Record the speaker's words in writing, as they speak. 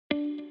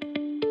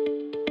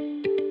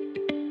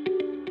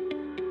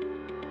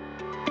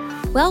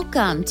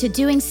Welcome to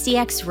Doing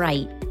CX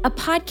Right, a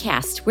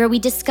podcast where we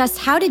discuss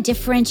how to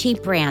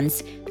differentiate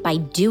brands by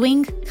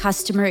doing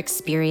customer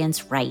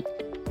experience right.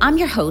 I'm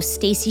your host,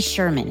 Stacey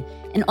Sherman,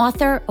 an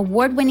author,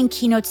 award-winning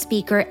keynote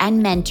speaker,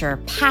 and mentor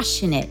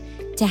passionate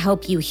to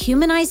help you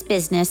humanize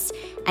business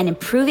and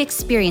improve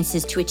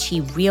experiences to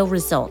achieve real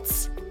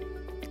results.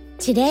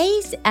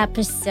 Today's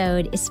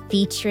episode is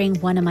featuring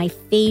one of my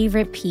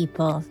favorite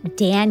people,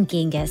 Dan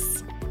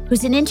Gingiss,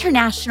 who's an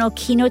international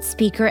keynote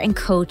speaker and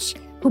coach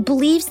who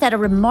believes that a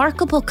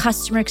remarkable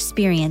customer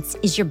experience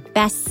is your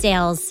best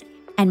sales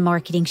and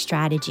marketing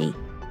strategy.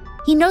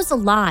 He knows a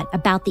lot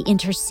about the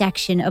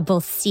intersection of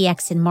both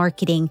CX and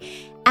marketing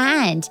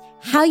and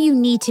how you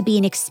need to be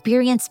an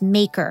experience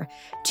maker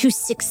to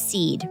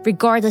succeed,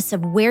 regardless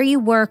of where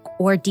you work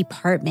or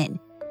department.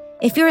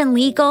 If you're in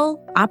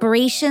legal,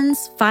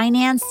 operations,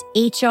 finance,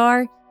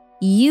 HR,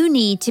 you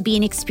need to be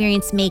an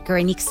experience maker,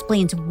 and he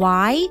explains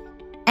why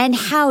and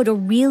how to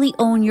really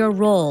own your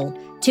role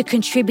to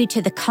contribute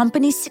to the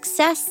company's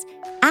success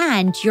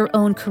and your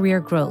own career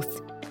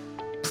growth.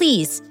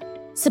 Please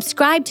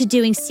subscribe to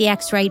Doing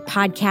CX Right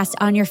podcast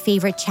on your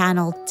favorite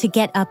channel to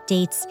get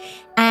updates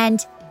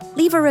and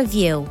leave a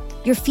review.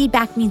 Your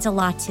feedback means a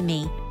lot to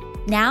me.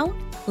 Now,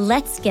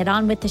 let's get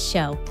on with the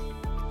show.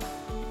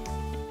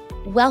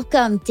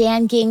 Welcome,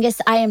 Dan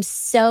Gingiss. I am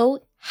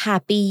so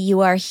happy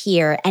you are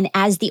here. And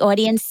as the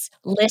audience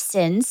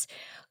listens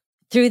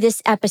through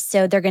this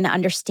episode, they're going to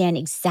understand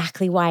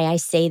exactly why I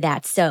say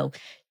that. So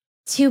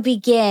to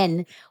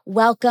begin,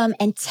 welcome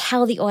and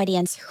tell the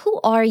audience,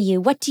 who are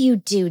you? What do you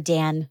do,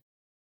 Dan?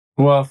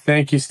 Well,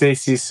 thank you,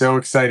 Stacey. So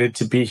excited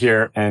to be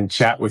here and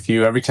chat with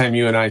you. Every time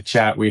you and I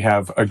chat, we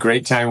have a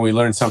great time. We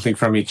learn something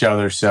from each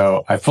other.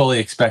 So I fully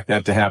expect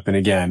that to happen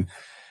again.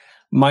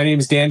 My name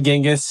is Dan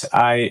Gingiss.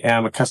 I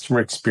am a customer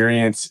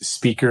experience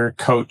speaker,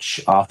 coach,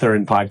 author,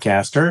 and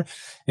podcaster.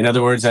 In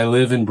other words, I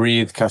live and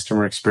breathe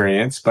customer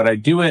experience, but I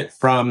do it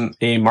from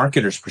a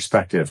marketer's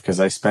perspective because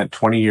I spent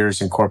 20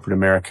 years in corporate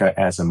America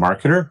as a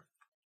marketer.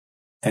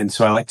 And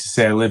so I like to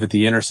say I live at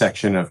the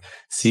intersection of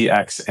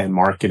CX and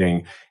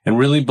marketing and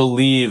really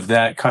believe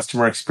that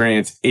customer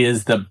experience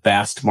is the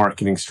best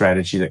marketing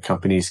strategy that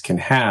companies can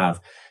have,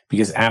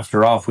 because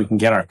after all, if we can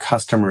get our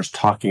customers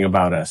talking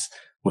about us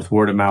with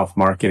word of mouth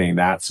marketing,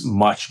 that's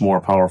much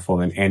more powerful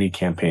than any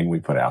campaign we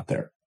put out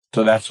there.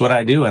 So that's what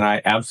I do, and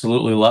I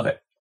absolutely love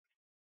it.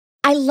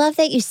 I love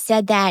that you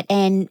said that,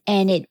 and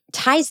it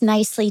ties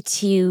nicely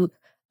to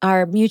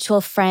our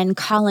mutual friend,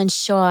 Colin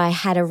Shaw. I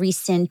had a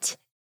recent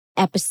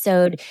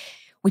episode.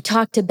 We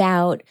talked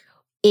about,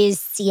 is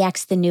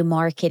CX the new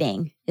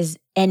marketing?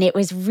 And it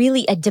was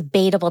really a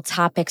debatable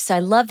topic. So I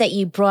love that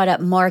you brought up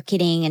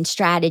marketing and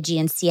strategy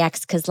and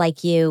CX, because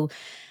like you,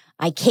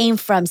 I came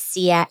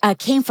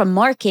from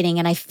marketing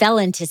and I fell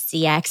into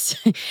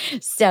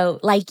CX. So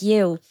like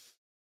you.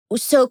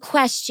 So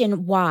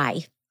question,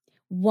 why?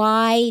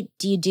 Why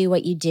do you do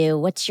what you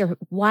do?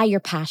 Why your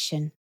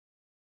passion?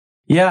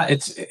 Yeah,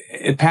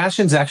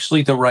 passion's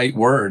actually the right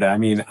word. I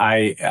mean,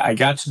 I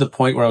got to the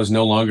point where I was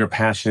no longer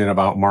passionate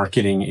about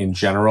marketing in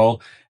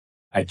general.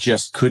 I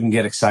just couldn't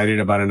get excited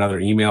about another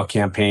email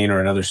campaign or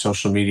another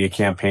social media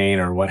campaign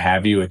or what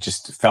have you. It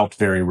just felt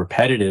very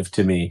repetitive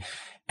to me.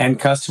 And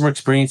customer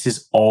experience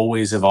is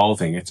always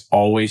evolving. It's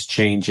always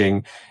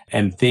changing,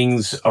 and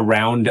things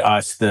around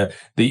us, the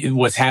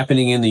what's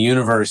happening in the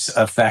universe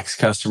affects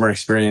customer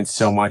experience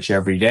so much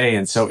every day.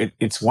 And so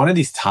it's one of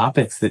these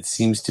topics that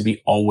seems to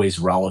be always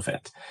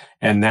relevant.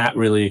 And that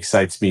really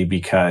excites me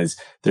because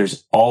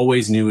there's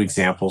always new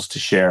examples to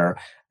share.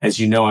 As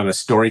you know, I'm a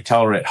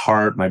storyteller at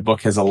heart. My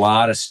book has a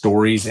lot of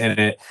stories in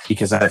it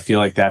because I feel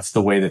like that's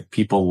the way that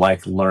people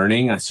like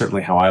learning. That's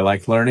certainly how I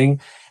like learning.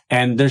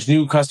 And there's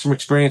new customer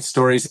experience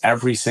stories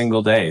every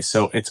single day.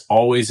 So it's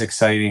always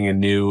exciting and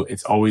new.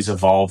 It's always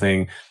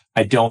evolving.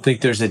 I don't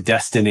think there's a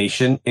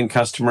destination in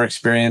customer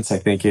experience. I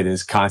think it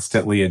is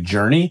constantly a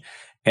journey.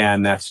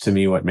 And that's, to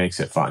me, what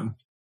makes it fun.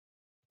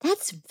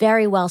 That's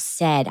very well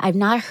said. I've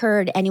not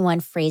heard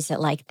anyone phrase it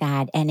like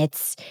that. And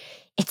it's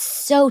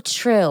so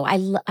true. I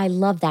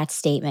love that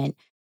statement.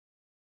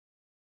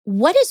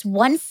 What is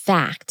one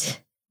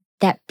fact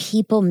that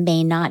people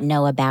may not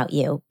know about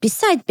you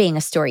besides being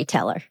a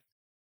storyteller?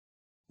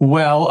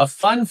 Well, a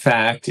fun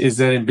fact is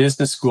that in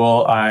business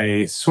school,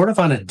 I sort of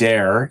on a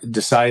dare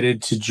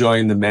decided to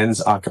join the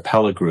men's a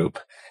cappella group.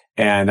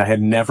 And I had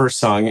never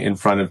sung in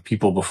front of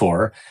people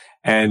before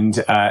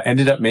and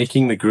ended up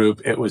making the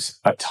group. It was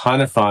a ton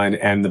of fun.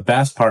 And the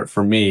best part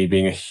for me,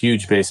 being a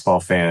huge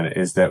baseball fan,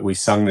 is that we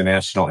sung the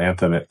national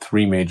anthem at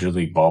 3 major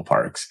league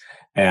ballparks.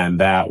 And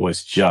that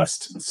was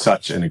just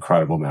such an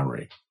incredible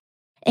memory.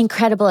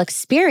 Incredible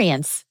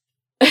experience.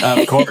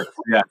 Of course.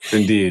 Yes,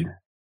 indeed.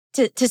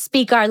 To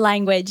speak our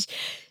language.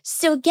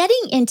 So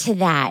getting into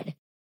that,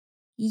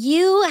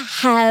 you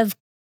have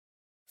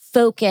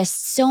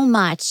focused so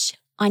much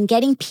on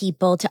getting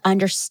people to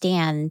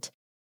understand,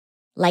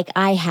 like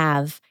I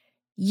have,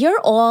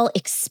 you're all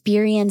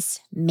experience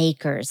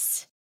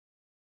makers.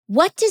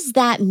 What does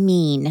that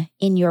mean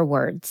in your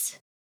words?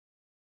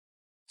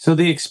 So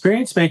the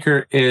experience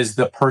maker is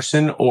the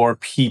person or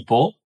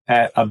people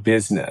at a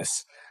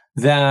business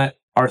that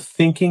are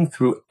thinking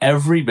through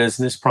every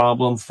business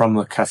problem from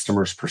the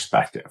customer's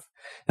perspective.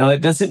 Now,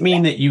 that doesn't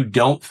mean that you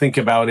don't think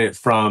about it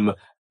from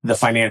the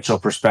financial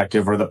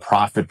perspective or the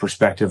profit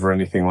perspective or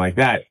anything like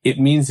that. It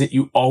means that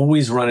you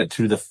always run it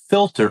through the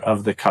filter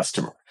of the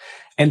customer.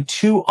 And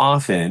too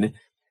often,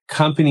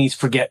 companies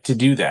forget to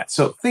do that.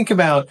 So think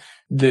about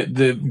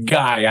the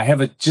guy.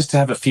 Just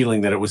have a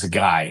feeling that it was a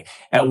guy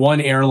at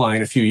one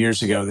airline a few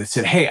years ago that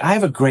said, "Hey, I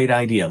have a great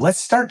idea. Let's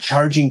start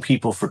charging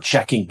people for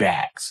checking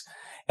bags."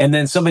 And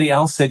then somebody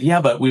else said, "Yeah,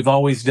 but we've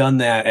always done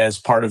that as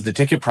part of the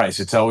ticket price.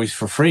 It's always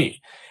for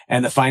free."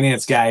 And the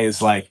finance guy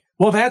is like,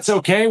 "Well, that's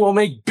okay. We'll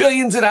make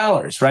billions of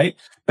dollars," right?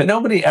 But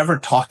nobody ever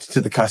talked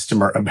to the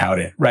customer about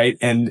it, right?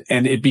 And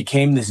it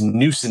became this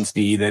nuisance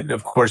fee that,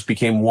 of course,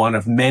 became one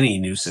of many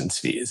nuisance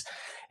fees.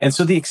 And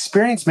so the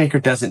experience maker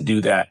doesn't do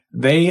that.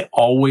 They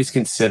always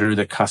consider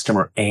the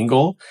customer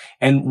angle.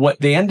 And what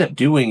they end up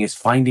doing is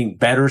finding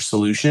better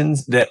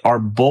solutions that are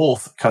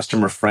both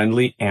customer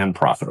friendly and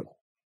profitable.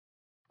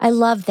 I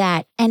love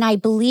that. And I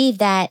believe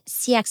that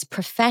CX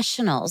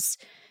professionals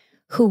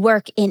who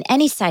work in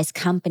any size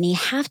company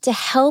have to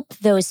help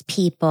those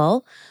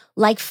people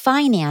like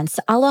finance.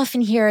 I'll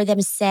often hear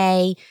them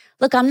say,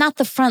 "Look, I'm not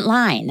the front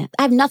line.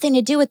 I have nothing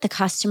to do with the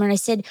customer." And I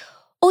said,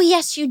 "Oh,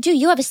 yes, you do.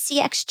 You have a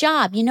CX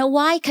job. You know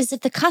why? Because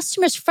if the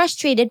customer's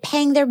frustrated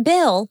paying their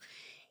bill,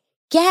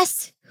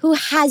 guess who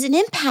has an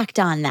impact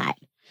on that?"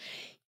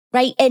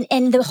 Right?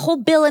 And the whole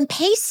bill and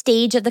pay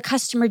stage of the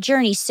customer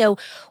journey. So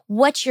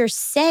what you're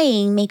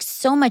saying makes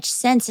so much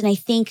sense. And I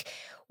think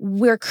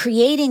we're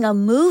creating a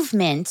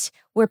movement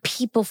where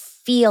people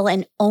feel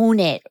and own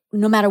it,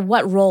 no matter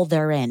what role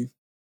they're in.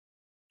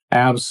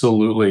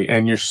 Absolutely.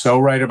 And you're so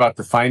right about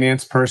the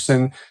finance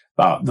person,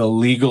 about the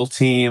legal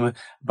team,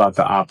 about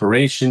the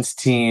operations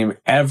team.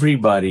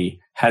 Everybody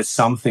has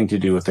something to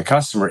do with the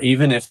customer,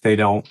 even if they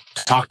don't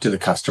talk to the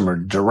customer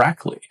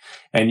directly.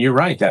 And you're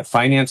right, that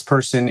finance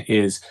person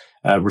is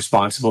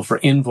responsible for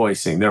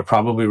invoicing. They're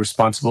probably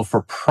responsible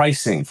for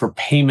pricing, for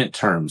payment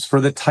terms, for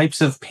the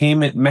types of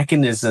payment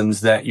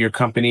mechanisms that your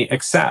company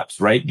accepts,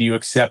 right? Do you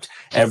accept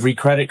every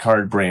credit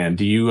card brand?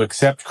 Do you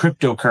accept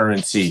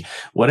cryptocurrency?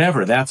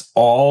 Whatever. That's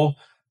all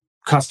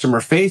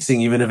customer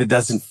facing, even if it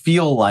doesn't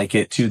feel like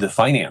it to the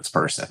finance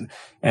person.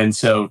 And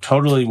so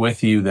totally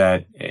with you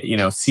that,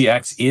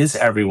 CX is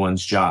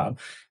everyone's job,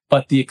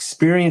 but the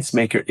experience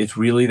maker is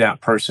really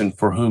that person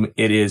for whom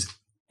it is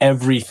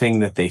everything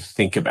that they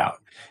think about.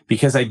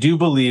 Because I do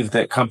believe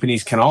that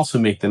companies can also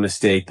make the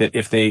mistake that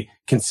if they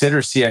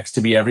consider CX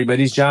to be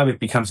everybody's job, it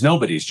becomes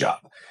nobody's job.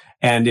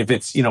 And if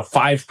it's,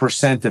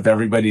 5% of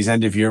everybody's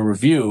end of year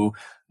review,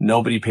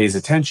 nobody pays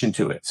attention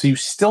to it. So you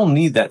still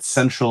need that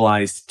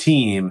centralized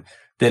team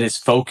that is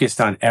focused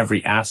on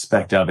every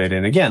aspect of it.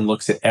 And again,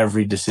 looks at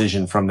every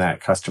decision from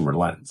that customer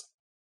lens.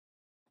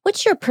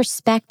 What's your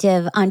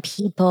perspective on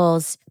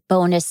people's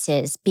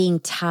bonuses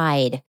being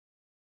tied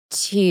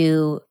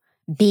to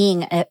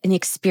being an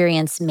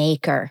experience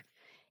maker?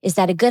 Is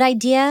that a good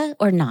idea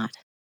or not?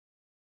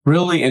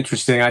 Really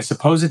interesting. I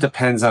suppose it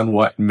depends on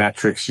what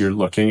metrics you're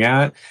looking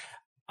at.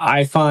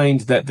 I find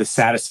that the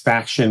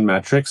satisfaction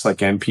metrics like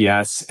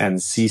NPS and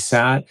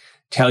CSAT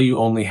tell you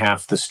only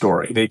half the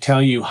story. They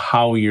tell you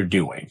how you're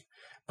doing,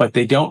 but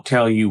they don't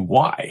tell you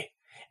why.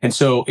 And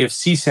so if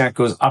CSAT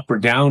goes up or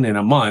down in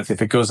a month,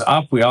 if it goes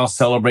up, we all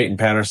celebrate and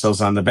pat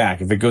ourselves on the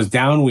back. If it goes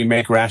down, we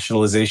make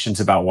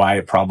rationalizations about why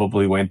it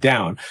probably went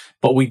down,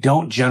 but we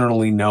don't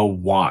generally know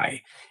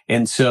why.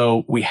 And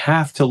so we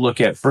have to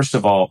look at, first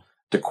of all,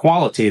 the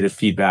qualitative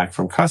feedback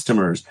from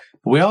customers,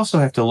 but we also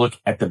have to look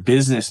at the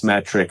business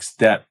metrics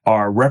that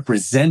are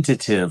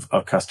representative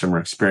of customer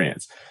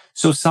experience.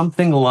 So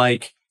something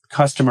like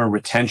customer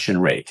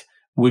retention rate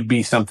would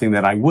be something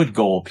that I would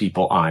goal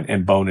people on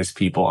and bonus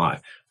people on.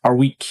 Are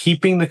we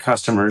keeping the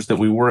customers that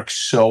we work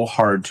so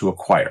hard to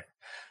acquire?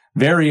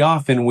 Very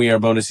often we are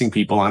bonusing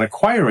people on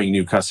acquiring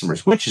new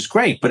customers, which is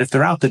great. But if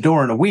they're out the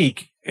door in a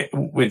week,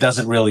 it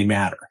doesn't really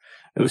matter.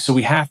 So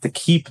we have to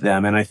keep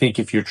them. And I think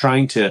if you're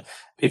trying to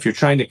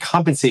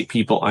compensate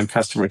people on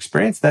customer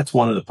experience, that's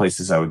one of the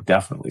places I would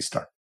definitely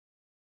start.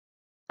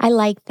 I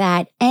like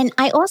that. And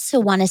I also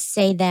want to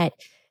say that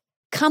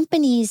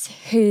companies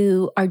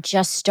who are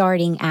just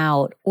starting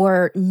out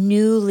or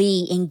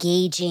newly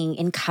engaging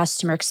in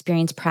customer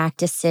experience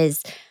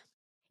practices,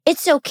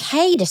 it's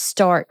okay to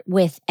start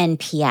with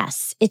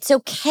NPS. It's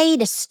okay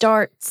to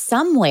start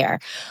somewhere,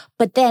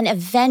 but then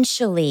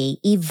eventually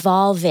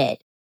evolve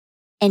it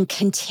and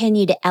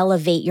continue to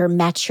elevate your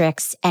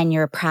metrics and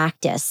your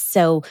practice.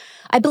 So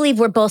I believe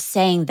we're both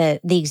saying the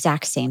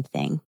exact same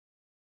thing.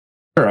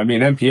 Sure. I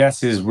mean,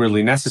 NPS is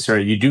really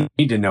necessary. You do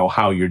need to know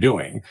how you're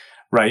doing,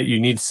 right?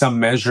 You need some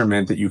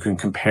measurement that you can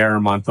compare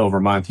month over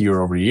month, year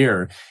over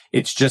year.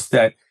 It's just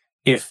that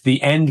if the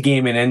end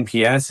game in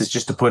NPS is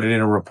just to put it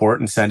in a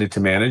report and send it to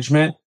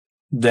management,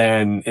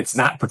 then it's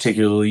not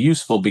particularly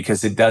useful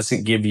because it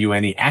doesn't give you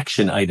any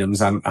action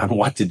items on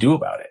what to do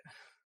about it.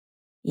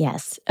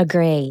 Yes,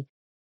 agree.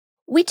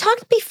 We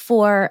talked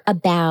before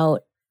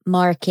about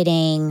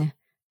marketing,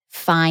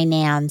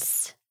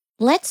 finance.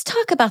 Let's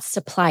talk about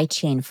supply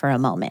chain for a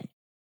moment.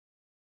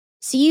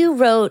 So you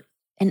wrote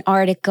an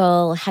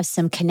article, have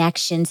some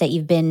connections that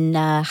you've been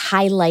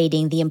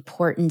highlighting the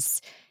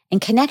importance and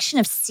connection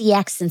of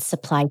CX and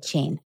supply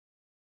chain.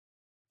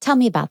 Tell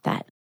me about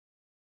that.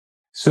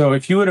 So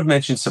if you would have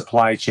mentioned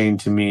supply chain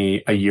to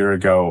me a year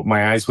ago,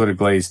 my eyes would have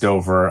glazed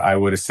over. I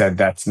would have said,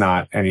 that's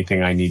not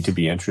anything I need to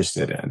be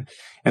interested in.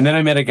 And then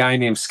I met a guy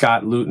named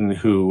Scott Luton,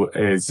 who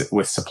is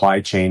with supply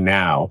chain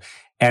now.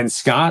 And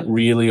Scott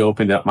really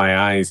opened up my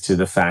eyes to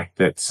the fact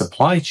that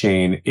supply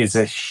chain is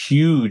a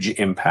huge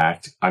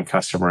impact on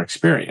customer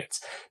experience.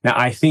 Now,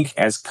 I think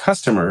as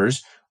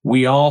customers,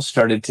 we all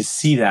started to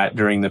see that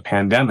during the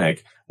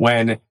pandemic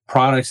when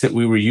products that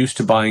we were used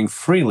to buying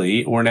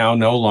freely were now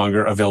no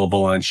longer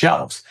available on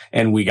shelves.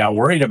 And we got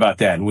worried about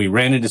that. And we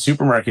ran into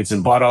supermarkets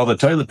and bought all the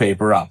toilet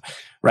paper up.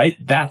 Right?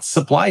 That's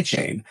supply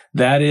chain.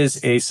 That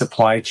is a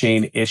supply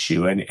chain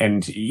issue.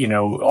 And, you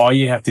know, all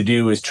you have to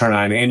do is turn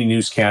on any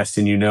newscast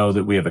and you know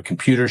that we have a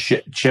computer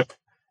chip.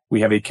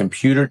 We have a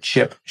computer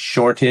chip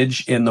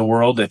shortage in the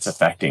world that's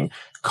affecting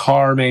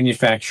car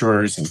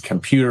manufacturers and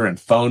computer and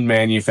phone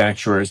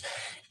manufacturers.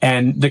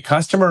 And the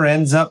customer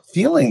ends up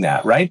feeling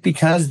that, right?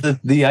 Because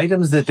the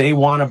items that they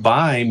want to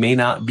buy may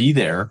not be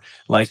there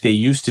like they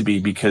used to be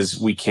because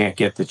we can't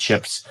get the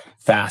chips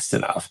fast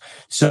enough.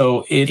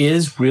 So it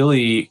is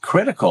really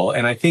critical.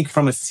 And I think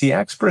from a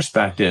CX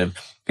perspective,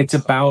 it's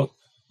about,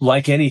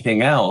 like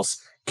anything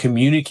else,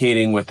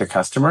 communicating with the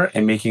customer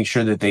and making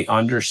sure that they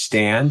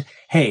understand,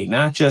 hey,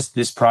 not just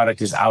this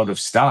product is out of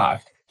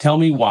stock. Tell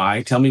me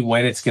why. Tell me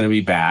when it's going to be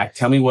back.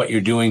 Tell me what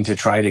you're doing to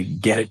try to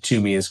get it to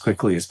me as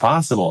quickly as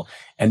possible.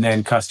 And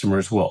then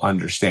customers will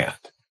understand.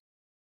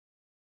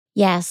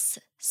 Yes.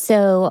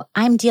 So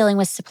I'm dealing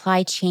with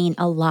supply chain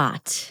a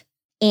lot.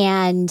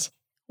 And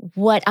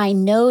what I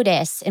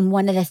notice, and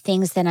one of the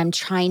things that I'm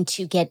trying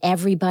to get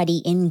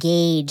everybody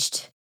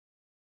engaged,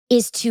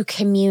 is to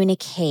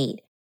communicate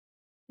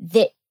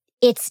that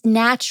it's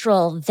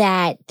natural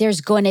that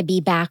there's going to be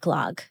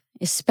backlog,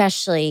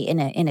 especially in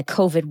a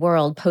COVID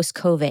world,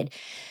 post-COVID.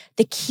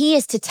 The key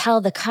is to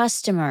tell the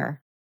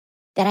customer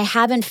that I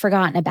haven't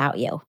forgotten about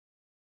you.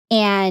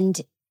 And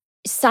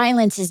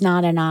silence is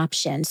not an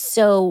option.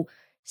 So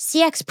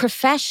CX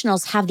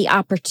professionals have the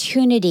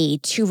opportunity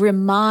to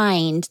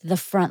remind the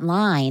front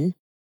line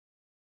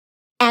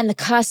and the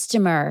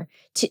customer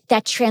to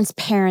that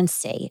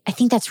transparency. I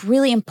think that's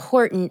really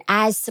important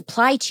as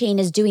supply chain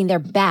is doing their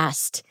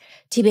best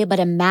to be able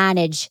to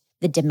manage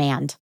the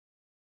demand.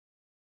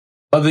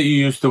 I love that you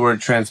used the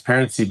word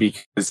transparency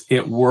because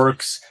it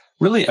works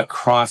really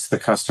across the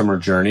customer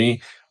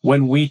journey.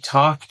 When we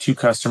talk to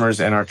customers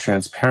and are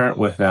transparent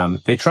with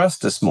them, they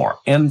trust us more.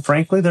 And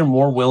frankly, they're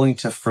more willing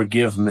to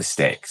forgive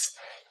mistakes.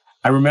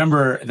 I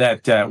remember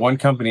that one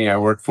company I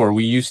worked for,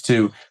 we used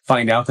to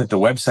find out that the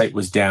website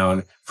was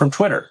down from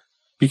Twitter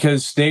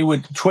because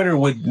Twitter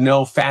would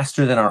know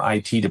faster than our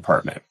IT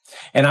department.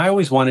 And I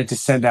always wanted to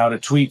send out a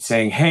tweet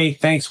saying, hey,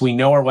 thanks, we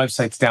know our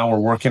website's down. We're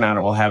working on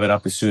it. We'll have it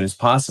up as soon as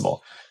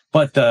possible.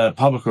 But the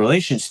public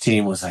relations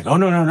team was like, oh,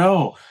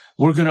 no.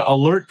 We're going to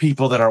alert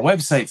people that our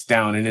website's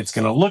down and it's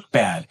going to look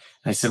bad.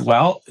 And I said,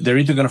 well, they're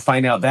either going to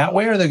find out that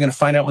way or they're going to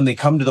find out when they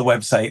come to the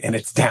website and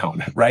it's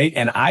down, right?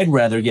 And I'd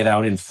rather get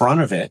out in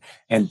front of it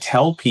and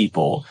tell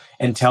people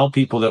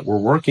that we're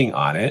working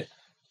on it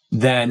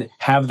than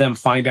have them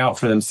find out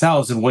for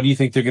themselves. And what do you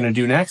think they're going to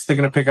do next? They're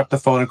going to pick up the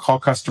phone and call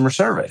customer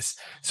service.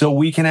 So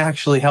we can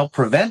actually help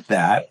prevent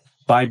that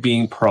by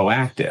being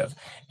proactive.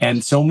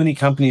 And so many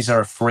companies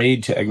are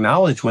afraid to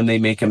acknowledge when they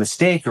make a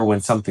mistake or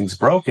when something's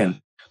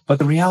broken. But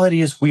the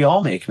reality is we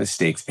all make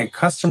mistakes and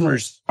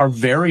customers are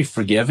very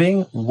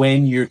forgiving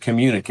when you're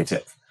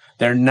communicative.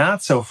 They're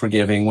not so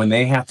forgiving when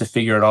they have to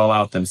figure it all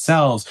out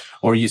themselves,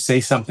 or you say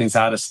something's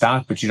out of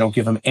stock, but you don't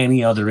give them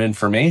any other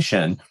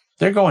information.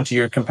 They're going to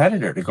your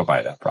competitor to go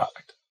buy that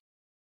product.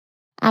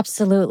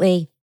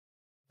 Absolutely.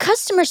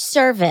 Customer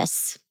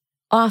service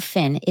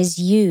often is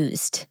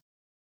used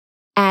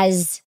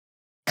as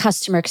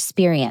customer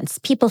experience.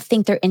 People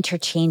think they're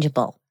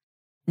interchangeable.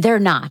 They're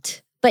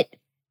not. But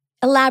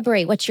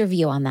elaborate. What's your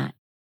view on that?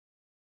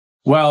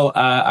 Well,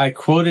 I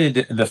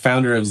quoted the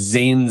founder of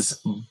Zane's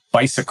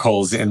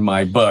Bicycles in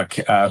my book,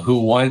 who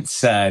once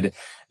said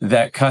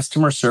that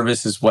customer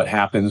service is what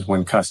happens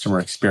when customer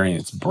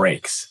experience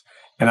breaks.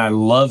 And I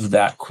love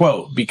that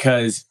quote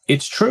because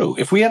it's true.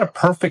 If we had a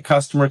perfect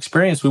customer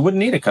experience, we wouldn't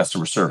need a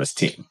customer service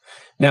team.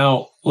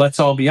 Now, let's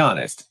all be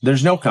honest.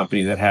 There's no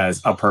company that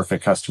has a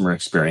perfect customer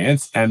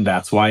experience, and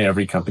that's why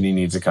every company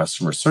needs a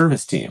customer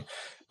service team.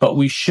 But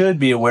we should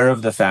be aware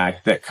of the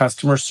fact that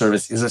customer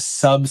service is a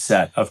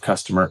subset of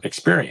customer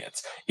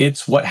experience.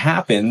 It's what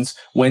happens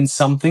when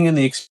something in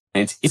the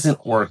experience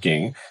isn't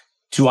working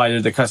to either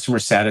the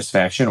customer's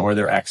satisfaction or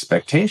their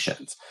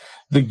expectations.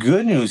 The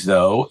good news,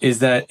 though, is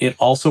that it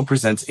also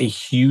presents a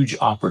huge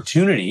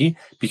opportunity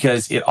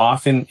because it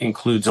often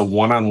includes a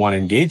one-on-one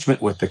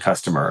engagement with the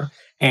customer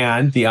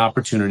and the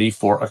opportunity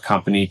for a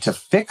company to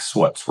fix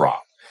what's wrong.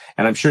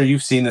 And I'm sure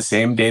you've seen the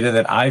same data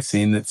that I've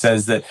seen that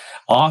says that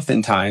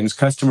oftentimes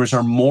customers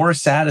are more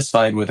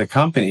satisfied with a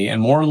company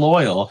and more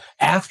loyal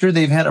after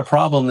they've had a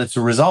problem that's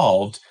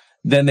resolved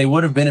than they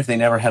would have been if they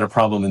never had a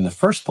problem in the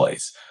first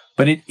place.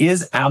 But it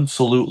is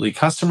absolutely,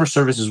 customer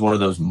service is one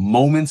of those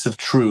moments of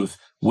truth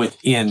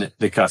within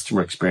the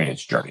customer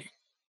experience journey.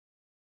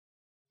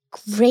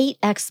 Great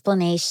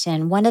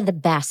explanation. One of the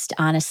best,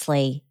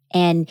 honestly.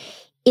 And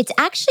it's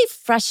actually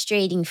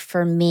frustrating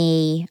for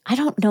me. I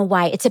don't know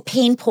why. It's a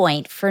pain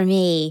point for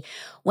me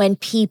when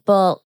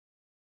people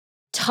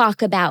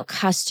talk about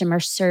customer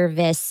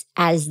service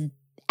as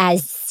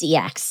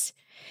CX.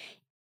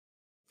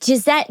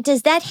 Does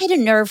that hit a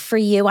nerve for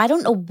you? I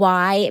don't know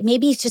why.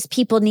 Maybe it's just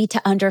people need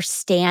to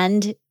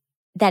understand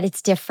that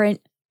it's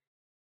different.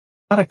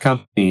 A lot of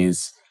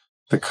companies,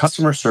 the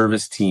customer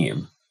service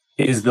team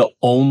is the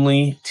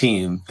only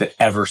team that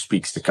ever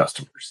speaks to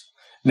customers.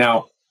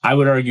 Now, I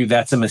would argue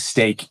that's a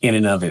mistake in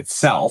and of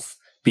itself,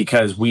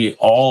 because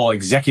all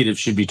executives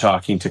should be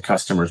talking to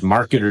customers.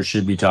 Marketers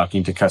should be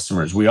talking to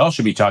customers. We all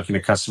should be talking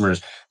to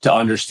customers to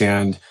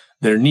understand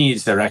their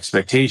needs, their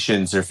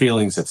expectations, their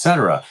feelings,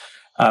 etc.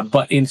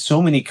 But in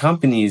so many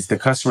companies, the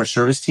customer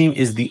service team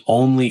is the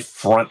only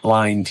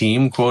frontline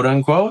team, quote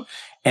unquote.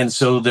 And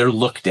so they're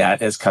looked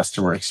at as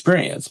customer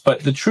experience.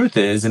 But the truth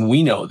is, and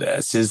we know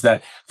this, is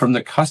that from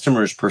the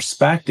customer's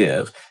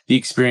perspective, the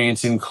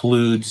experience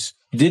includes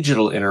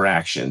digital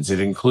interactions. It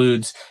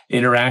includes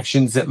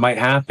interactions that might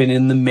happen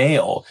in the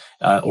mail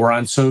or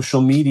on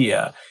social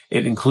media.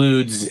 It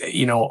includes,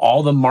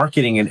 all the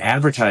marketing and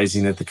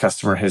advertising that the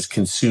customer has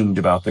consumed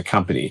about the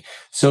company.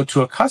 So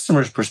to a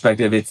customer's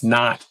perspective, it's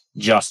not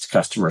just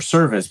customer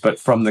service, but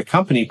from the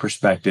company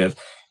perspective,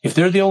 if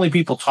they're the only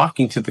people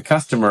talking to the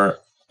customer,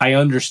 I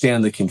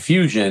understand the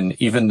confusion,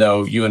 even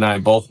though you and I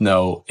both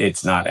know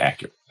it's not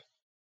accurate.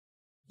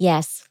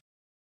 Yes.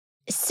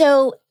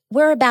 So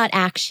we're about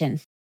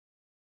action.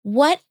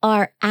 What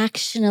are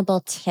actionable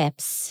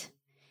tips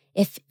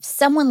if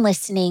someone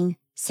listening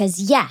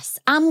says, yes,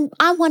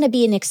 I want to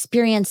be an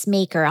experience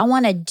maker. I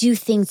want to do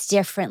things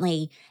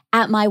differently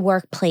at my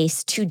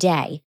workplace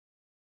today.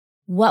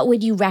 What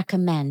would you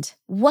recommend?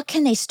 What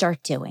can they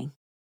start doing?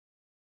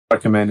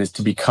 Recommend is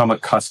to become a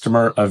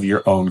customer of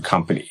your own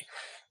company.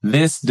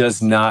 This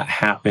does not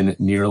happen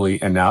nearly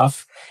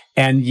enough.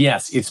 And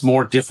yes, it's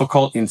more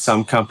difficult in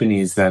some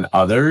companies than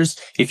others.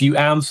 If you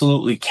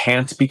absolutely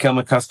can't become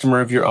a customer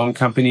of your own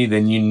company,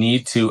 then you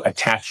need to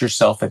attach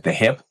yourself at the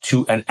hip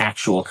to an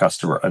actual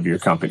customer of your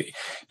company.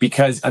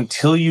 Because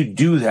until you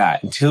do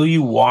that, until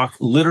you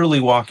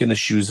literally walk in the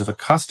shoes of a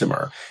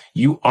customer,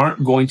 you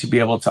aren't going to be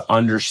able to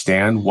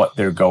understand what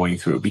they're going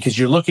through, because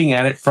you're looking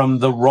at it from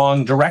the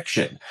wrong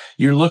direction.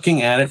 You're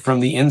looking at it from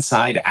the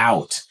inside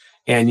out.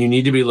 And you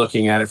need to be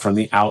looking at it from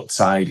the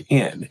outside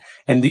in.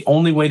 And the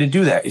only way to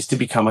do that is to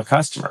become a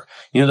customer.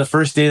 The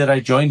first day that I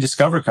joined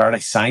Discover Card, I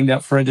signed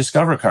up for a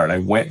Discover Card. I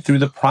went through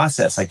the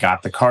process. I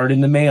got the card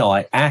in the mail.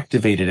 I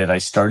activated it. I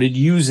started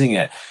using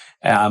it.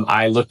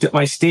 I looked at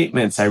my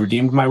statements. I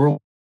redeemed my reward.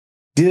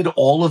 Did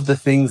all of the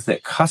things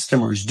that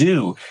customers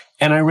do.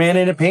 And I ran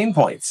into pain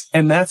points.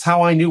 And that's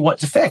how I knew what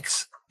to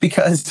fix,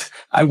 because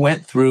I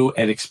went through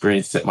and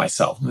experienced it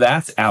myself.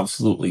 That's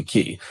absolutely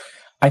key.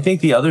 I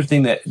think the other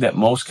thing that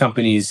most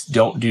companies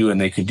don't do,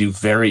 and they could do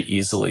very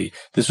easily,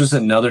 this was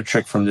another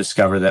trick from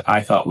Discover that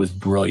I thought was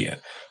brilliant.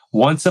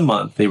 Once a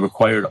month, they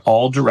required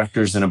all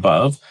directors and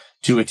above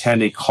to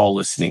attend a call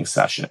listening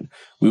session.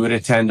 We would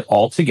attend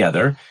all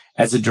together.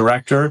 As a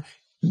director,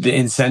 the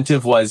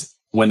incentive was,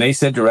 when they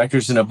said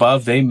directors and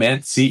above, they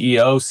meant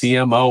CEO,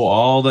 CMO,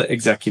 all the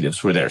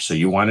executives were there. So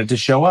you wanted to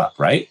show up,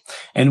 right?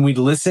 And we'd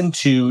listen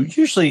to,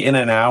 usually in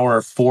an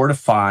hour, 4 to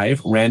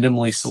 5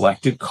 randomly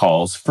selected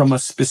calls from a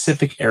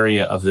specific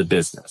area of the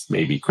business,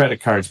 maybe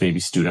credit cards, maybe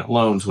student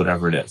loans,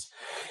 whatever it is.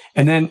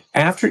 And then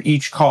after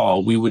each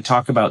call, we would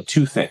talk about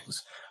 2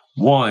 things.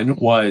 One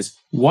was,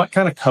 what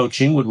kind of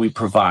coaching would we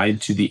provide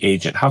to the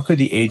agent? How could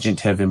the agent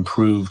have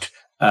improved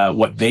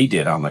what they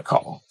did on the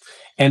call?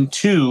 And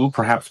 2,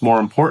 perhaps more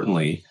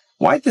importantly,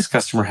 why did this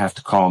customer have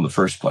to call in the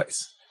first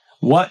place?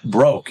 What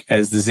broke,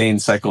 as the Zane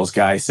Cycles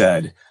guy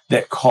said,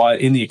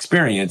 in the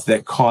experience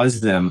that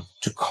caused them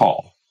to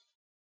call?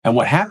 And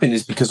what happened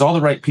is, because all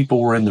the right people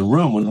were in the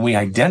room, when we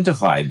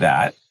identified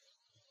that,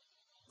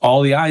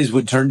 all the eyes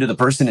would turn to the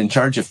person in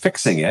charge of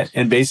fixing it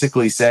and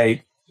basically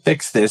say,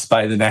 fix this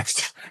by the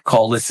next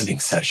call listening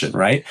session,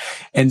 right?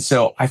 And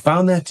so I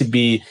found that to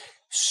be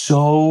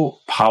so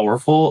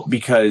powerful,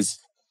 because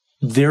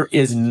there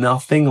is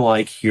nothing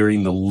like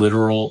hearing the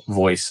literal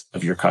voice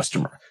of your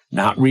customer,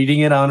 not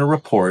reading it on a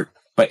report,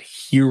 but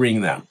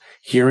hearing them,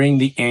 hearing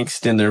the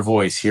angst in their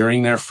voice,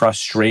 hearing their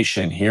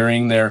frustration,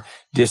 hearing their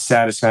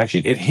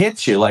dissatisfaction. It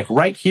hits you like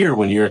right here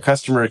when you're a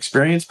customer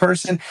experience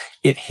person.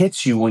 It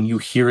hits you when you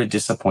hear a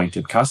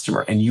disappointed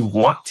customer and you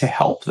want to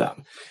help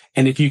them.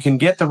 And if you can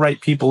get the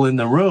right people in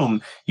the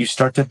room, you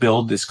start to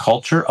build this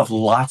culture of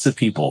lots of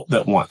people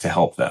that want to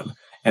help them.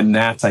 And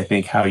that's, I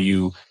think, how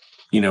you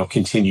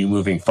continue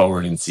moving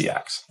forward in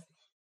CX.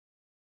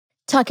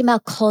 Talking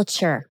about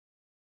culture.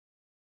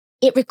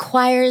 It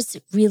requires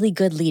really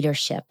good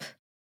leadership.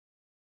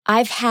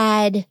 I've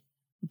had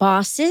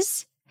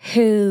bosses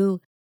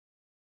who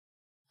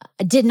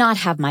did not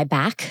have my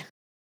back,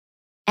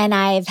 and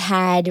I've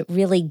had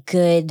really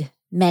good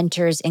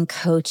mentors and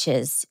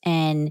coaches.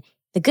 And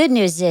the good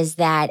news is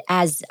that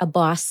as a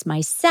boss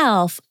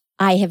myself,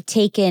 I have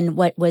taken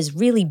what was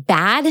really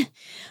bad,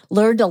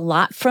 learned a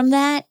lot from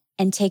that,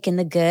 and taken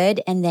the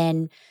good and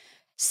then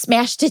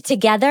smashed it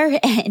together.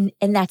 And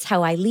that's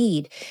how I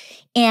lead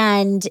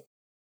and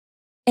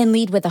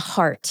lead with a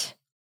heart.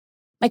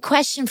 My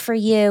question for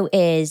you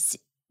is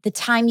the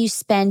time you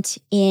spent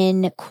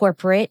in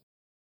corporate,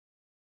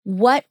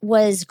 what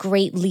was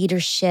great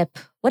leadership?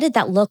 What did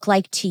that look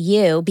like to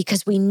you?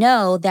 Because we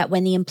know that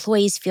when the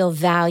employees feel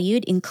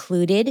valued,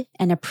 included,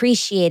 and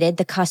appreciated,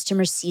 the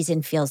customer sees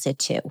and feels it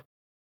too.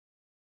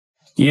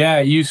 Yeah,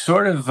 you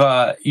sort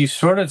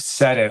of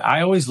said it.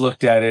 I always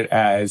looked at it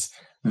as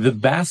the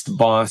best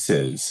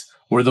bosses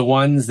were the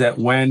ones that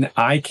when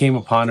I came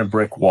upon a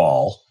brick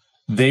wall,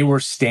 they were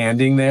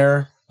standing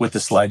there with the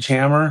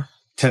sledgehammer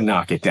to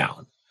knock it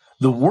down.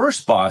 The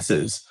worst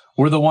bosses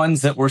were the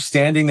ones that were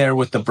standing there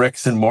with the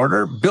bricks and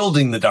mortar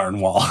building the darn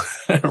wall,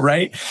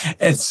 right?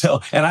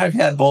 And I've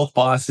had both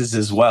bosses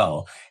as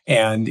well.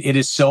 And it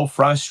is so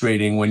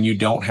frustrating when you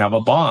don't have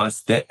a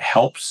boss that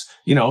helps,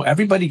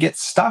 everybody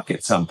gets stuck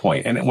at some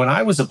point. And when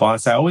I was a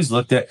boss, I always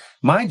looked at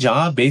my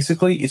job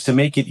basically is to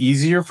make it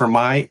easier for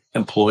my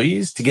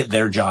employees to get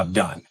their job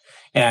done.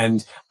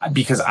 And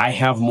because I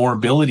have more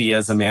ability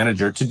as a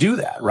manager to do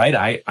that,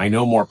 right? I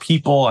know more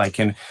people. I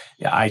can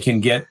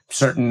get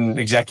certain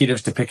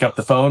executives to pick up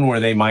the phone where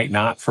they might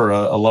not for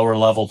a lower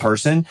level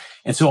person.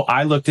 And so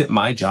I looked at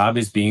my job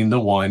as being the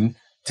one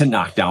to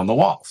knock down the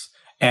walls.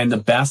 And the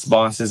best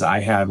bosses I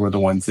had were the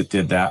ones that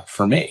did that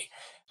for me.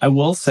 I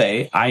will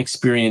say I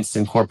experienced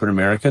in corporate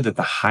America that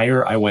the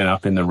higher I went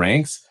up in the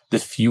ranks, the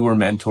fewer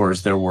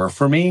mentors there were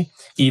for me,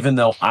 even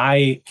though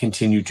I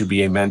continued to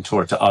be a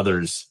mentor to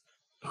others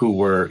who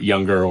were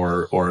younger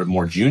or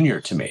more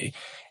junior to me.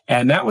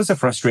 And that was a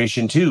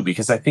frustration too,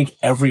 because I think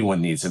everyone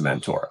needs a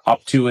mentor,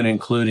 up to and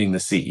including the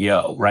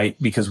CEO, right?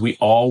 Because we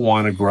all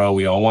want to grow.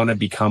 We all want to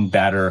become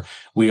better.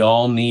 We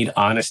all need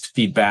honest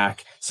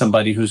feedback,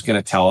 somebody who's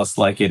going to tell us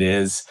like it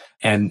is.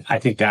 And I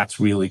think that's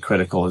really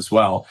critical as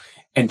well.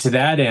 And to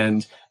that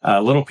end,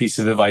 a little piece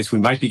of advice, we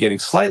might be getting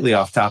slightly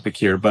off topic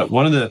here, but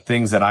one of the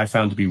things that I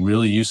found to be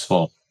really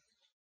useful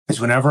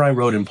is whenever I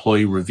wrote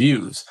employee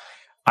reviews,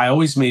 I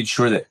always made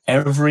sure that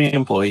every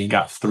employee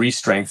got 3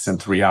 strengths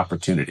and 3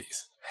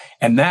 opportunities.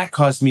 And that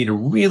caused me to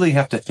really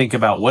have to think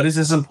about what is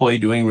this employee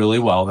doing really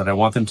well that I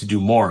want them to do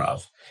more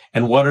of?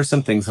 And what are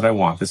some things that I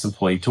want this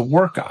employee to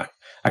work on?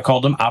 I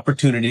called them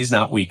opportunities,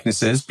 not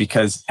weaknesses,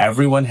 because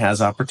everyone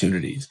has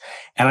opportunities.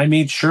 And I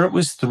made sure it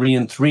was 3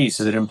 and 3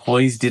 so that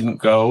employees didn't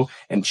go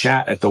and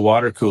chat at the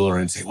water cooler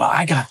and say, well,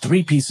 I got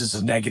 3 pieces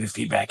of negative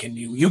feedback and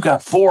you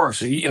got 4.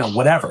 So,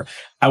 whatever.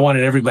 I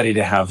wanted everybody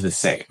to have the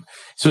same.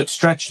 So it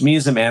stretched me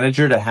as a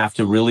manager to have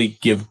to really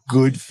give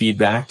good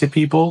feedback to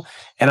people.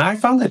 And I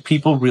found that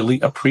people really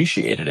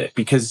appreciated it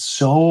because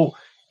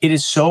it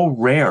is so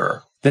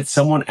rare that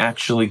someone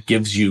actually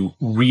gives you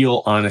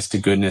real honest to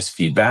goodness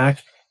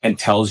feedback and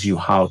tells you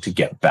how to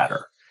get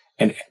better.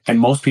 And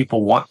most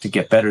people want to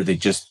get better. They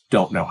just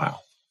don't know how.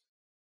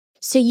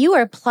 So you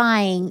are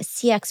applying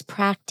CX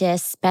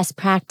practice, best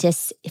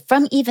practice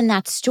from even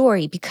that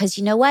story, because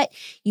you know what?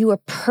 You are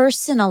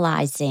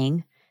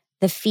personalizing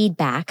the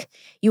feedback.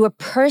 You are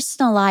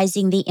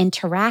personalizing the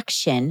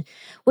interaction,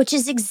 which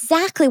is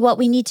exactly what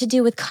we need to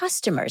do with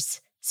customers.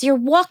 So you're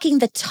walking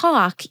the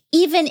talk,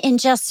 even in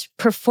just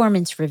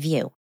performance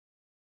review.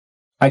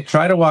 I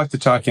try to walk the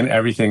talk in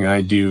everything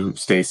I do,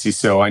 Stacy.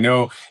 So I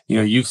know,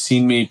 you've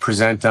seen me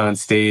present on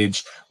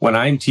stage. When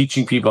I'm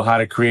teaching people how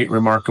to create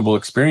remarkable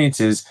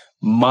experiences,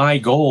 my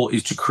goal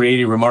is to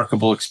create a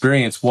remarkable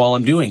experience while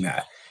I'm doing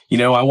that.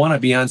 I want to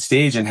be on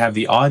stage and have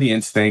the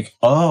audience think,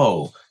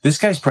 oh, this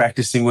guy's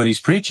practicing what he's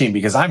preaching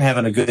because I'm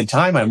having a good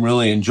time. I'm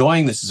really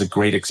enjoying this. Is a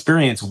great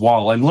experience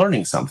while I'm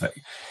learning something.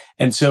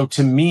 And so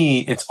to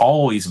me, it's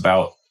always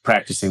about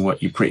practicing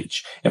what you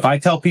preach. If I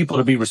tell people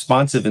to be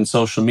responsive in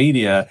social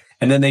media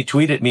and then they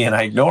tweet at me and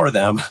I ignore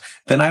them,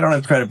 then I don't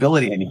have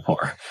credibility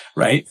anymore,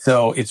 right?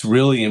 So it's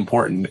really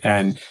important.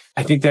 And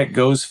I think that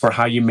goes for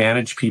how you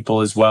manage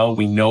people as well.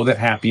 We know that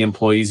happy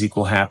employees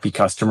equal happy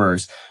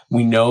customers.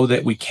 We know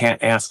that we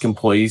can't ask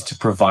employees to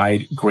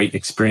provide great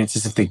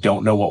experiences if they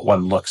don't know what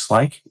one looks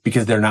like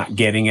because they're not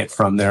getting it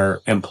from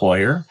their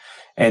employer.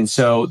 And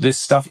so this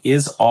stuff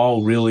is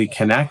all really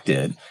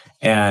connected.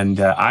 And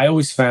I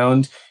always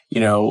found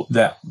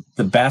that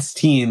the best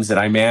teams that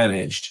I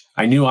managed,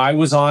 I knew I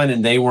was on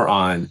and they were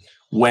on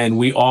when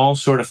we all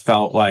sort of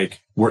felt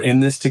like we're in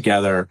this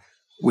together.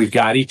 We've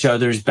got each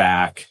other's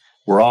back.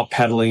 We're all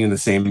pedaling in the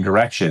same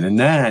direction. And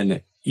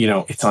then,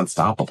 it's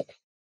unstoppable.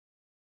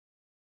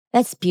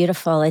 That's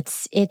beautiful.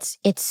 It's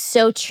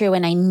so true.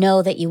 And I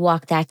know that you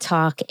walk that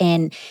talk,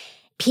 and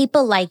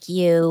people like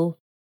you,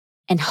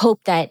 and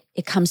hope that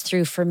it comes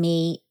through for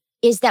me,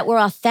 is that we're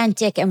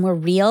authentic and we're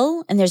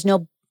real and there's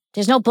no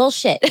There's no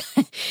bullshit.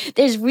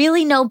 There's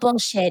really no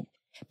bullshit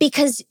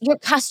because your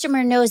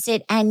customer knows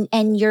it and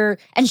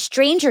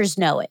strangers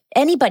know it.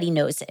 Anybody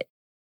knows it.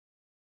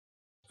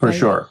 For Right?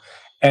 sure.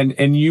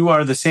 And you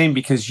are the same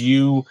because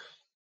you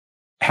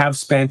have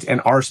spent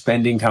and are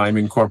spending time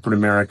in corporate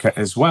America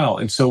as well.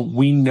 And so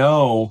we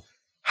know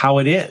how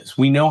it is.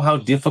 We know how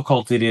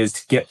difficult it is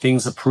to get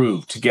things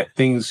approved, to get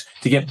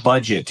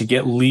budget, to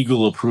get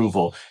legal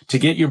approval, to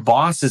get your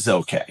bosses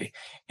okay.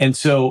 And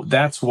so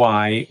that's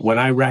why when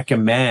I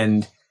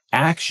recommend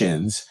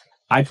actions,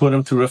 I put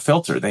them through a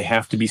filter. They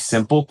have to be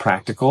simple,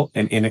 practical,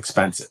 and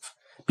inexpensive.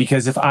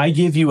 Because if I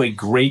give you a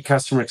great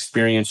customer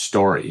experience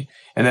story,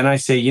 and then I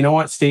say, you know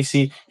what,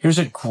 Stacy, here's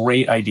a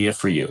great idea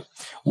for you.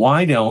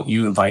 Why don't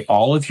you invite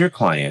all of your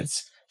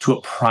clients to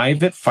a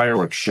private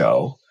fireworks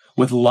show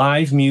with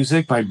live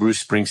music by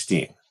Bruce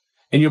Springsteen?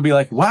 And you'll be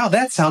like, wow,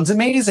 that sounds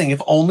amazing.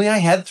 If only I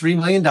had $3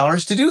 million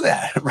to do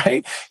that,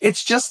 right?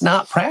 It's just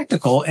not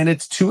practical and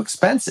it's too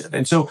expensive.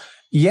 And so,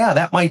 yeah,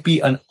 that might be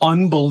an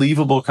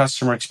unbelievable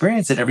customer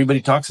experience that everybody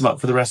talks about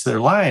for the rest of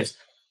their lives.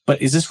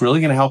 But is this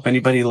really going to help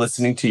anybody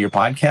listening to your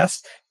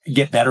podcast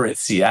get better at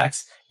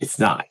CX? It's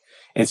not.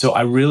 And so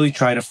I really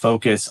try to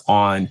focus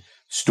on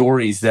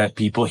stories that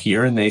people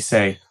hear and they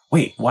say,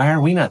 wait, why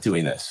are we not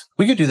doing this?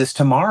 We could do this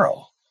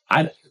tomorrow.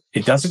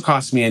 It doesn't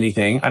cost me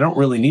anything. I don't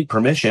really need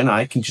permission.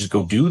 I can just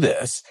go do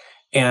this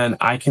and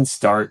I can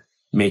start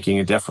making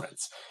a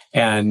difference.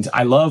 And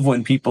I love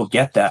when people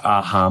get that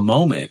aha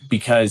moment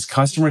because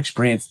customer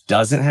experience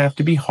doesn't have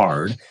to be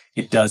hard.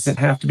 It doesn't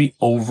have to be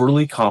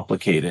overly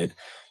complicated.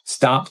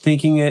 Stop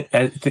thinking of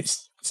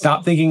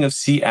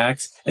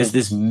CX as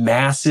this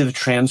massive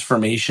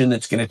transformation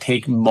that's going to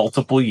take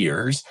multiple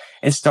years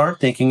and start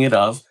thinking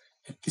about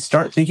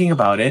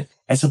it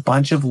as a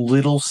bunch of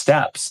little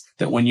steps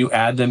that when you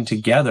add them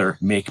together,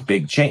 make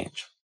big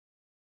change.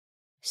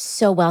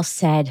 So well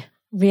said.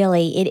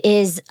 Really, it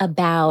is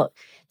about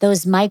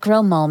those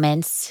micro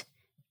moments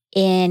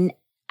in,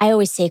 I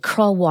always say,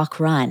 crawl, walk,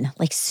 run.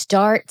 Like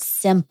start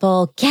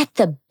simple, get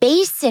the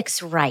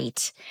basics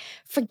right.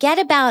 Forget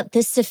about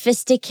the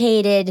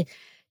sophisticated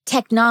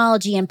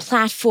technology and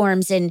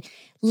platforms and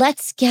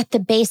let's get the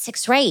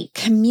basics right.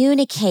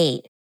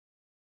 Communicate,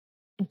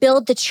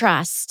 build the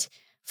trust,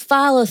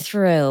 follow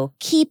through,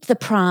 keep the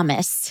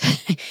promise.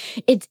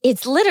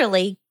 It's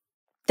literally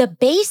the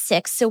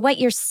basics. So what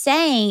you're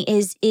saying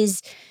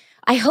is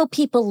I hope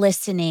people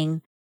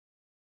listening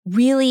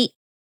really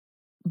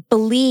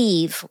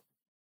believe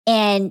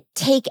and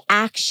take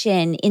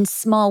action in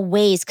small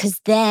ways because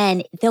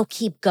then they'll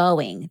keep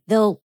going.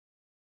 They'll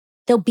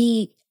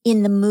be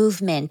in the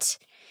movement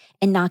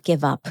and not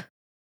give up.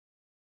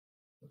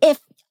 If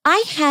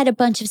I had a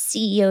bunch of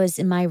CEOs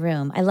in my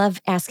room, I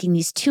love asking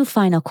these two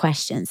final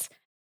questions.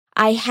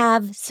 I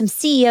have some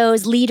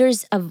CEOs,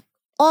 leaders of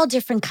all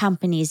different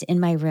companies in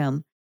my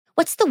room.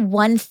 What's the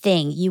one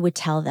thing you would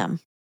tell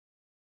them?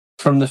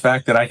 From the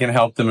fact that I can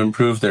help them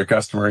improve their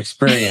customer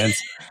experience,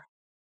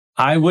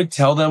 I would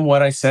tell them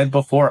what I said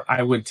before.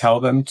 I would tell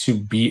them to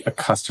be a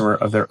customer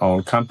of their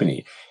own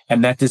company.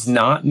 And that does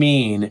not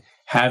mean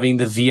having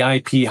the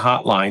VIP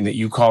hotline that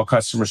you call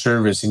customer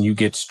service and you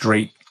get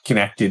straight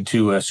connected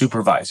to a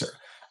supervisor.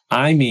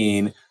 I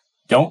mean,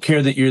 don't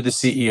care that you're the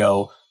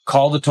CEO.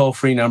 Call the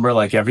toll-free number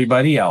like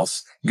everybody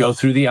else. Go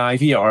through the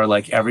IVR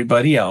like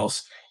everybody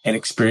else and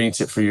experience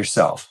it for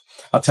yourself.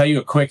 I'll tell you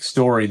a quick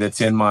story that's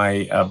in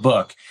my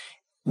book.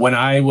 When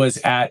I was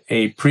at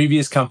a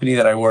previous company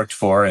that I worked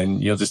for,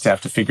 and you'll just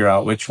have to figure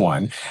out which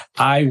one,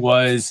 I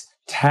was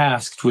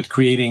tasked with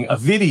creating a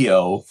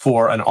video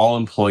for an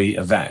all-employee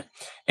event.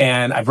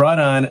 And I brought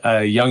on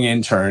a young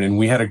intern, and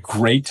we had a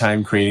great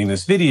time creating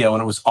this video.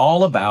 And it was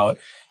all about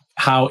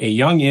how a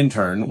young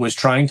intern was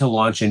trying to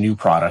launch a new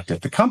product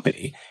at the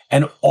company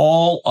and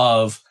all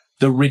of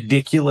the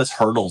ridiculous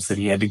hurdles that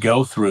he had to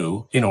go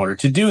through in order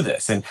to do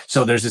this. And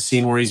so there's a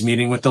scene where he's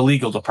meeting with the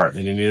legal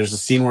department, and there's a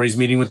scene where he's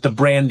meeting with the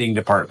branding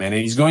department,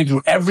 and he's going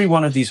through every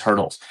one of these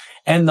hurdles.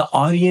 And the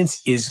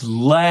audience is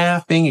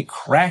laughing and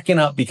cracking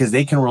up because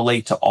they can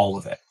relate to all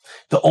of it.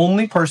 The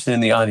only person in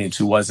the audience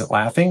who wasn't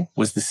laughing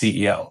was the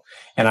CEO.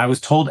 And I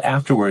was told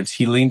afterwards,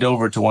 he leaned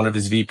over to one of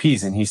his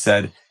VPs and he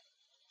said,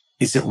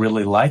 "Is it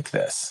really like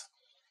this?"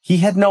 He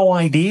had no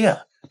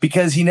idea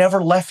because he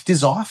never left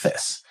his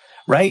office,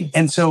 right?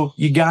 And so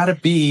you got to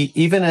be,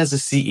 even as a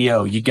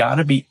CEO, you got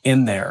to be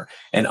in there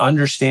and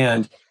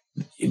understand,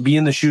 be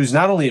in the shoes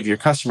not only of your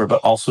customer,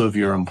 but also of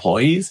your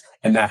employees.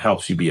 And that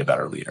helps you be a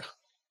better leader.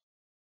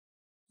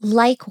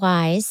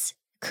 Likewise,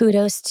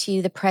 kudos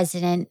to the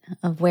president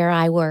of where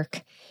I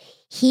work.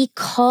 He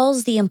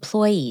calls the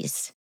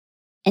employees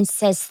and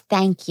says,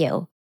 "Thank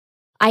you.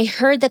 I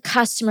heard the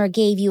customer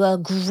gave you a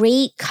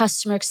great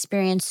customer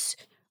experience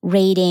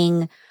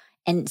rating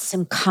and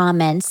some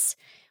comments."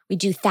 We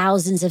do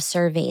thousands of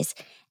surveys.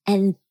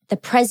 And the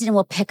president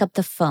will pick up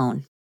the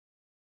phone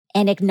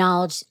and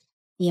acknowledge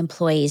the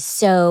employees.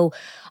 So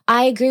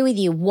I agree with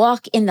you.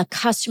 Walk in the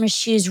customer's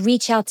shoes,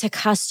 reach out to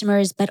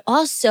customers, but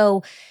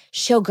also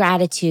show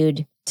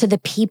gratitude to the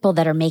people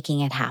that are making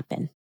it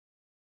happen.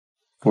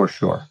 For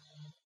sure.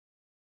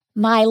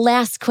 My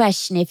last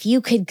question, if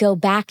you could go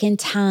back in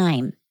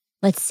time,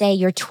 let's say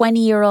your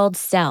 20-year-old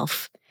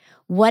self,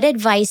 what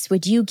advice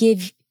would you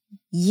give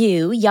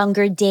you,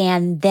 younger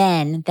Dan,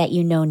 then that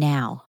you know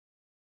now?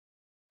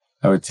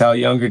 I would tell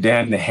younger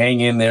Dan to hang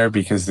in there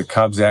because the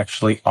Cubs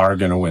actually are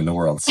going to win the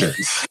World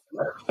Series.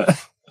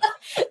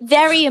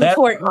 Very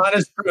important.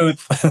 That's the honest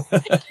truth.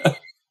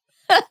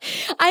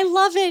 I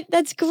love it.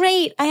 That's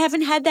great. I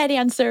haven't had that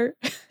answer.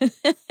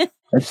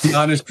 It's the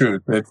honest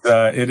truth.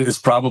 It is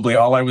probably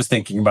all I was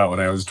thinking about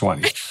when I was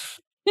 20.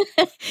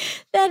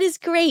 That is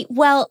great.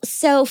 Well,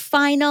 so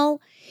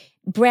final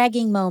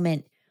bragging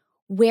moment.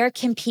 Where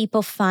can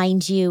people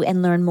find you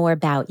and learn more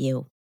about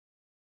you?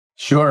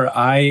 Sure.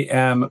 I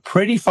am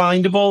pretty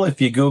findable.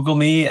 If you Google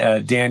me,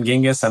 Dan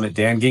Gingiss, I'm at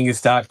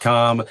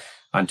dangingiss.com,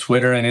 on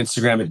Twitter and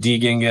Instagram at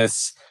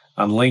dgingiss,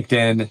 on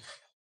LinkedIn,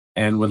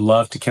 and would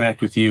love to connect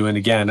with you. And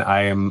again,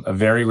 I am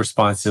very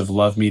responsive,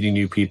 love meeting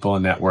new people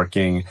and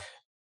networking.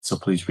 So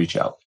please reach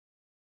out.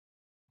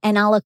 And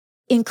I'll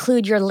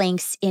include your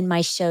links in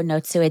my show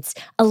notes. So it's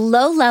a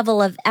low level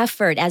of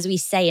effort, as we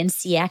say in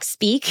CX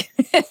speak,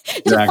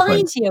 to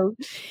find you.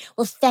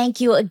 Well,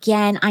 thank you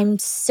again. I'm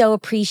so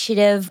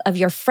appreciative of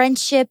your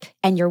friendship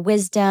and your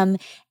wisdom,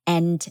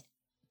 and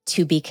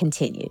to be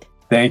continued.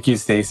 Thank you,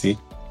 Stacy.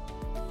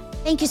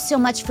 Thank you so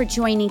much for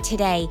joining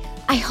today.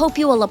 I hope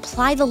you will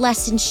apply the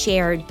lessons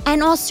shared,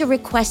 and also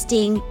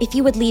requesting if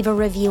you would leave a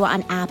review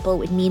on Apple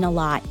would mean a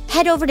lot.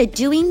 Head over to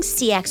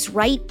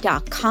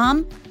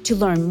doingcxright.com to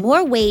learn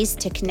more ways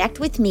to connect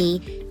with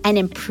me and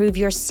improve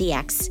your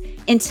CX.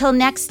 Until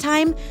next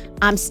time,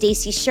 I'm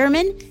Stacy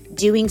Sherman,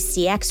 Doing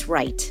CX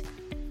Right.